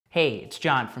Hey, it's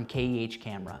John from KEH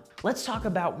Camera. Let's talk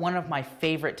about one of my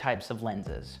favorite types of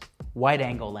lenses,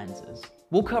 wide-angle lenses.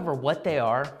 We'll cover what they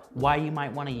are, why you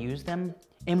might want to use them,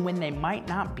 and when they might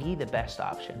not be the best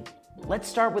option. Let's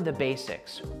start with the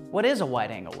basics. What is a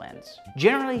wide-angle lens?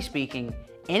 Generally speaking,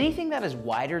 anything that is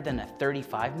wider than a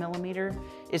 35mm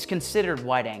is considered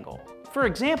wide-angle. For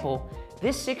example,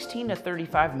 this 16 to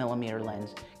 35mm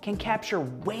lens can capture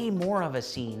way more of a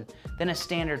scene than a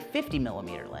standard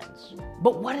 50mm lens.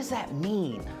 But what does that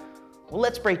mean? Well,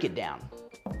 let's break it down.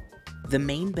 The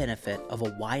main benefit of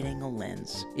a wide-angle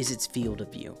lens is its field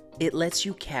of view. It lets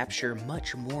you capture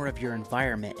much more of your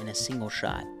environment in a single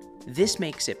shot. This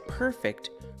makes it perfect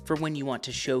for when you want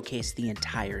to showcase the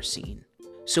entire scene.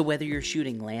 So whether you're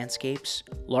shooting landscapes,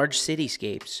 large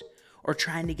cityscapes, or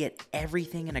trying to get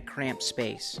everything in a cramped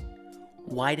space,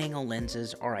 wide-angle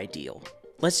lenses are ideal.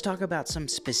 Let's talk about some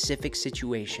specific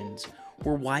situations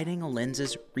where wide-angle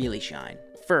lenses really shine.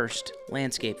 First,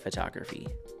 landscape photography.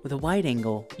 With a wide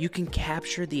angle, you can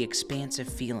capture the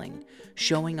expansive feeling,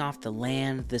 showing off the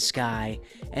land, the sky,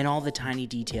 and all the tiny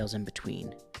details in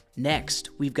between. Next,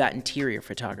 we've got interior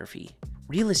photography.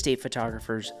 Real estate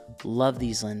photographers love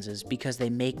these lenses because they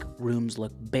make rooms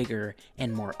look bigger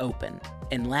and more open.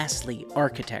 And lastly,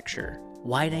 architecture.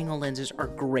 Wide-angle lenses are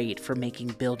great for making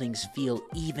buildings feel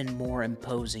even more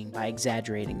imposing by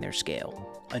exaggerating their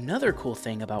scale. Another cool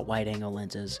thing about wide-angle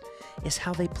lenses is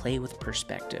how they play with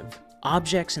perspective.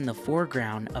 Objects in the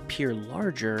foreground appear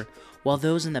larger while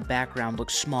those in the background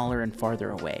look smaller and farther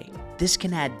away. This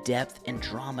can add depth and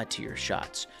drama to your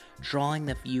shots, drawing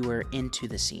the viewer into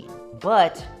the scene.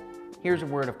 But here's a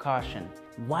word of caution.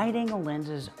 Wide-angle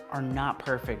lenses are not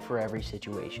perfect for every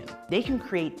situation. They can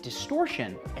create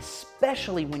distortion,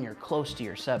 especially when you're close to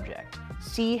your subject.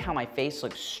 See how my face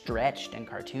looks stretched and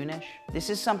cartoonish? This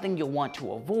is something you'll want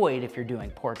to avoid if you're doing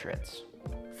portraits.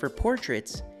 For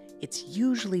portraits, it's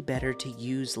usually better to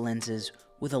use lenses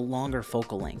with a longer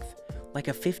focal length, like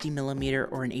a 50mm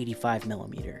or an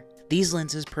 85mm. These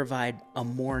lenses provide a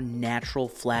more natural,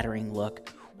 flattering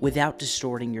look without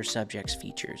distorting your subject's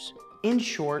features. In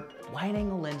short,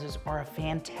 wide-angle lenses are a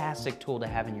fantastic tool to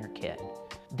have in your kit.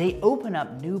 They open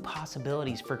up new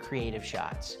possibilities for creative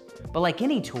shots. But like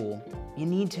any tool, you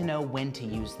need to know when to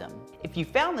use them. If you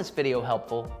found this video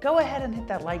helpful, go ahead and hit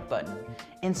that like button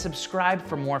and subscribe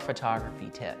for more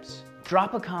photography tips.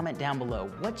 Drop a comment down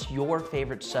below. What's your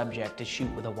favorite subject to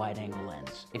shoot with a wide-angle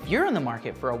lens? If you're in the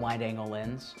market for a wide-angle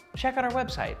lens, check out our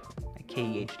website at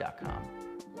keh.com.